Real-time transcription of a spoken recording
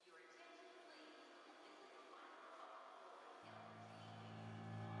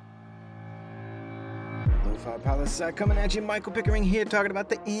Lo-Fi Palace coming at you. Michael Pickering here, talking about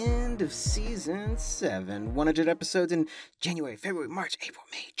the end of Season 7. 100 episodes in January, February, March, April,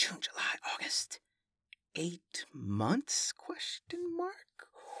 May, June, July, August. 8 months? Question mark?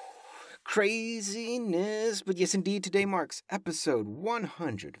 Craziness. But yes, indeed, today marks episode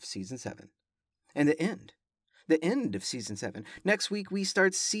 100 of Season 7. And the end. The end of Season 7. Next week, we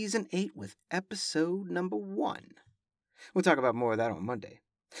start Season 8 with episode number 1. We'll talk about more of that on Monday.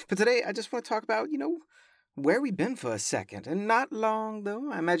 For today, I just want to talk about, where we've been for a second. And not long, though.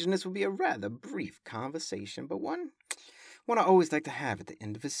 I imagine this will be a rather brief conversation, but one I always like to have at the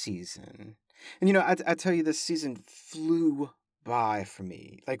end of a season. And, I tell you, this season flew by for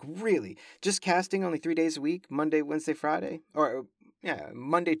me. Like, really. Just casting only 3 days a week, Monday, Wednesday, Friday.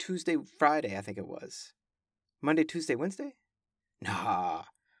 Monday, Tuesday, Friday, I think it was. Monday, Tuesday, Wednesday? Nah.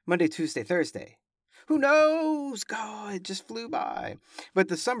 Monday, Tuesday, Thursday. Who knows? God, it just flew by. But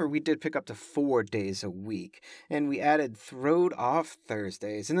the summer, we did pick up to 4 days a week. And we added Throwed Off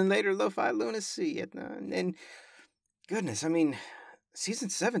Thursdays. And then later, Lo-Fi Lunacy. And goodness, Season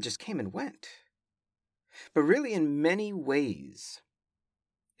 7 just came and went. But really, in many ways,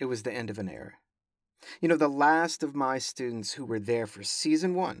 it was the end of an era. The last of my students who were there for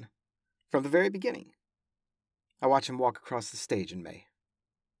Season 1, from the very beginning, I watched him walk across the stage in May.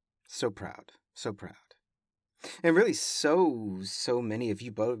 So proud. So proud. And really, so many of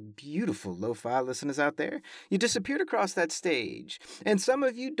you beautiful Lo-Fi listeners out there, you disappeared across that stage. And some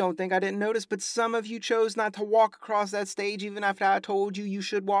of you don't think I didn't notice, but some of you chose not to walk across that stage even after I told you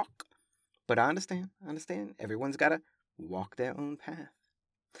should walk. But I understand. Everyone's got to walk their own path.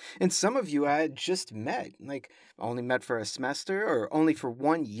 And some of you I had just met, only met for a semester or only for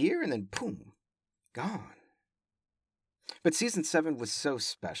 1 year, and then boom, gone. But Season 7 was so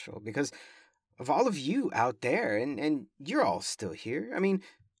special because of all of you out there, and you're all still here.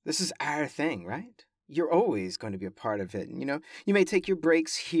 This is our thing, right? You're always going to be a part of it. You may take your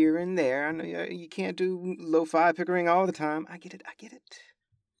breaks here and there. I know you can't do Lo-Fi Pickering all the time. I get it.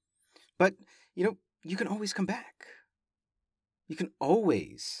 But, you can always come back. You can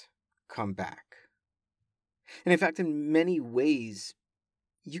always come back. And in fact, in many ways,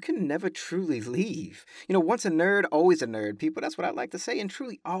 you can never truly leave. Once a nerd, always a nerd, people. That's what I like to say. And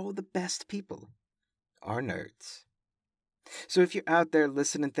truly, all the best people are nerds. So if you're out there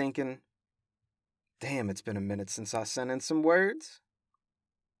listening, thinking, damn, it's been a minute since I sent in some words,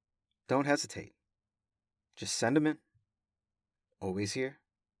 don't hesitate. Just send them in. Always here.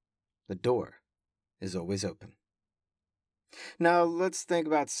 The door is always open. Now, let's think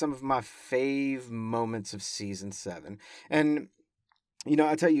about some of my fave moments of Season 7. And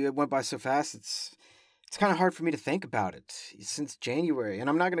I tell you, it went by so fast, it's kind of hard for me to think about it since January. And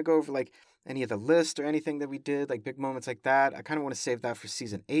I'm not going to go over, any of the list or anything that we did, big moments like that. I kind of want to save that for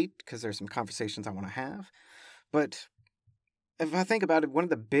Season 8 because there's some conversations I want to have. But if I think about it, one of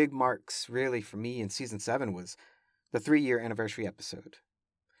the big marks, really, for me in Season 7 was the 3-year anniversary episode.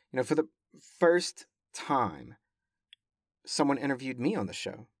 For the first time, someone interviewed me on the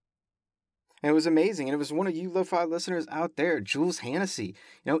show. And it was amazing. And it was one of you Lo-Fi listeners out there, Jules Hannessy,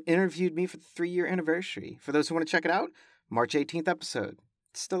 interviewed me for the 3-year anniversary. For those who want to check it out, March 18th episode.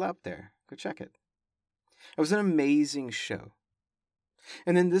 It's still out there. Go check it. It was an amazing show.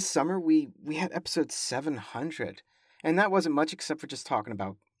 And then this summer, we had episode 700. And that wasn't much except for just talking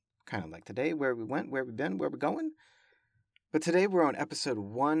about, kind of like today, where we went, where we've been, where we're going. But today we're on episode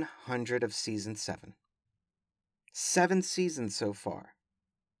 100 of Season 7. 7 seasons so far.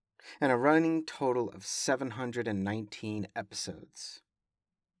 And a running total of 719 episodes.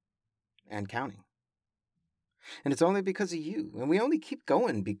 And counting. And it's only because of you. And we only keep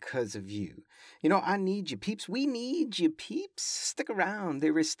going because of you. I need you, peeps. We need you, peeps. Stick around.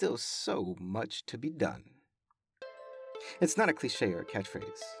 There is still so much to be done. It's not a cliche or a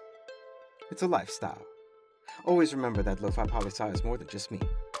catchphrase. It's a lifestyle. Always remember that Lo-Fi Poli-Sci is more than just me.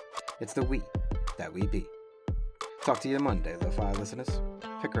 It's the we that we be. Talk to you Monday, Lo-Fi listeners.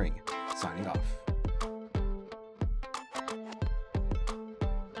 Pickering, signing off.